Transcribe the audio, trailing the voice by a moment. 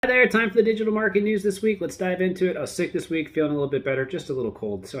Hi there, time for the digital marketing news this week. Let's dive into it. I was sick this week, feeling a little bit better, just a little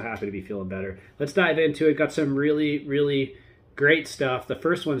cold. So happy to be feeling better. Let's dive into it. Got some really great stuff. The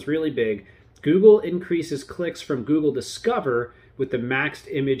first one's really big. Google increases clicks from Google Discover with the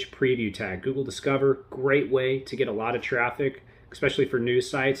maxed image preview tag. Google Discover, great way to get a lot of traffic, especially for news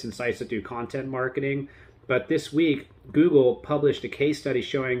sites and sites that do content marketing. But this week, Google published a case study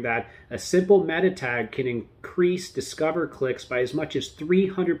showing that a simple meta tag can increase Discover clicks by as much as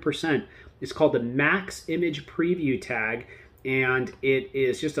 300%. It's called the Max Image Preview tag, and it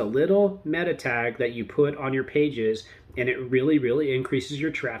is just a little meta tag that you put on your pages, and it really increases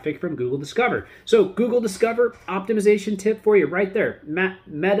your traffic from Google Discover. So Google Discover optimization tip for you right there.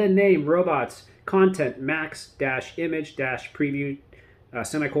 Meta name robots content max-image-preview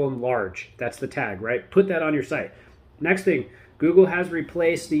semicolon large. That's the tag, right? Put that on your site. Next thing, Google has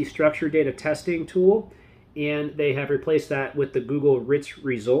replaced the structured data testing tool, and they have replaced that with the Google Rich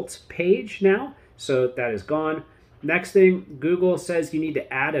Results page now. So that is gone. Next thing, Google says you need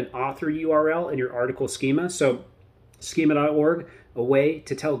to add an author URL in your article schema. So schema.org, a way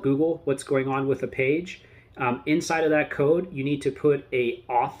to tell Google what's going on with a page. Inside of that code, you need to put a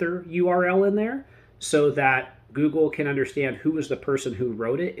author URL in there so that Google can understand who was the person who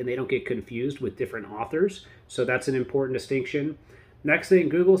wrote it and they don't get confused with different authors. So that's an important distinction. Next thing,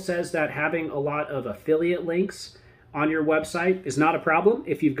 Google says that having a lot of affiliate links on your website is not a problem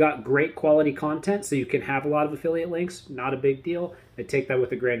if you've got great quality content, so you can have a lot of affiliate links, not a big deal. I take that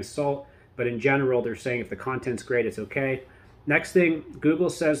with a grain of salt, but in general, they're saying if the content's great, it's okay. Next thing, Google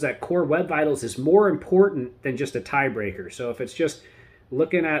says that Core Web Vitals is more important than just a tiebreaker. So if it's just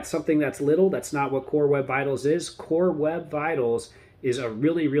looking at something that's little, that's not what Core Web Vitals is. Core Web Vitals is a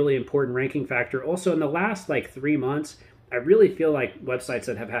really important ranking factor. Also, in the last 3 months, I really feel like websites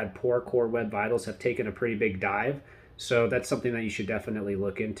that have had poor Core Web Vitals have taken a pretty big dive. So that's something that you should definitely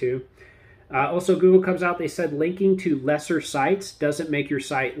look into. Also, Google comes out, they said linking to lesser sites doesn't make your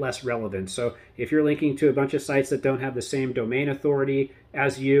site less relevant. So if you're linking to a bunch of sites that don't have the same domain authority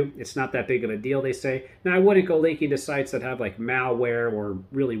as you, it's not that big of a deal, they say. Now, I wouldn't go linking to sites that have malware or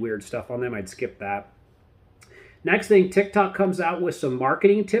really weird stuff on them. I'd skip that. Next thing, TikTok comes out with some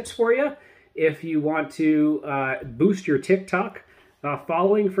marketing tips for you if you want to boost your TikTok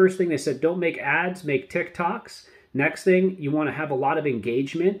following. First thing, they said don't make ads, make TikToks. Next thing, you want to have a lot of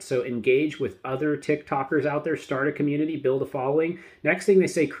engagement. So engage with other TikTokers out there, start a community, build a following. Next thing, they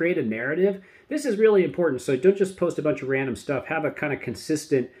say create a narrative. This is really important. So don't just post a bunch of random stuff. Have a kind of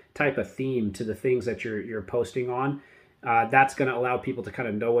consistent type of theme to the things that you're posting on. That's going to allow people to kind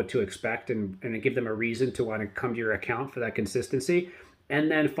of know what to expect and give them a reason to want to come to your account for that consistency.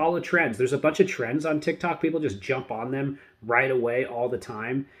 And then follow trends. There's a bunch of trends on TikTok. People just jump on them right away all the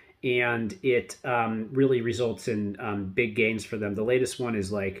time. And it really results in big gains for them. The latest one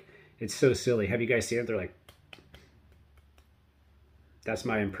is it's so silly. Have you guys seen it? They're like, that's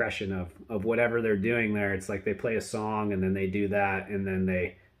my impression of whatever they're doing there. It's like they play a song and then they do that and then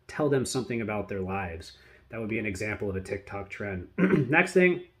they tell them something about their lives. That would be an example of a TikTok trend. Next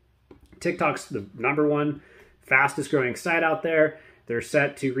thing, TikTok's the #1 fastest growing site out there. They're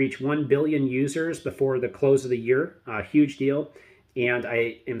set to reach 1 billion users before the close of the year. Huge deal. And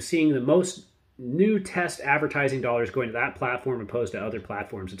I am seeing the most new test advertising dollars going to that platform opposed to other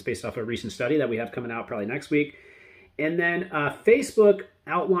platforms. It's based off a recent study that we have coming out probably next week. And then Facebook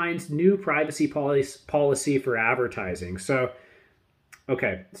outlines new privacy policy for advertising. So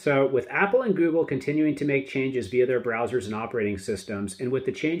with Apple and Google continuing to make changes via their browsers and operating systems, and with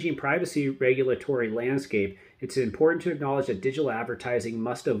the changing privacy regulatory landscape, it's important to acknowledge that digital advertising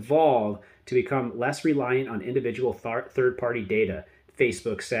must evolve to become less reliant on individual third-party data,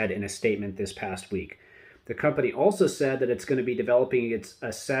 Facebook said in a statement this past week. The company also said that it's going to be developing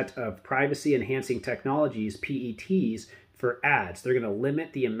a set of privacy-enhancing technologies, PETs, for ads. They're going to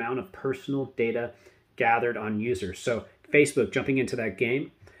limit the amount of personal data gathered on users. So Facebook jumping into that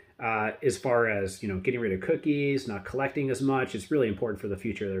game as far as getting rid of cookies, not collecting as much. It's really important for the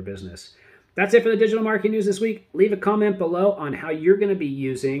future of their business. That's it for the digital marketing news this week. Leave a comment below on how you're going to be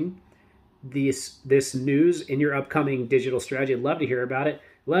using this news in your upcoming digital strategy. I'd love to hear about it.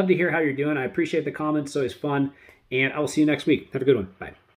 Love to hear how you're doing. I appreciate the comments. It's always fun. And I will see you next week. Have a good one. Bye.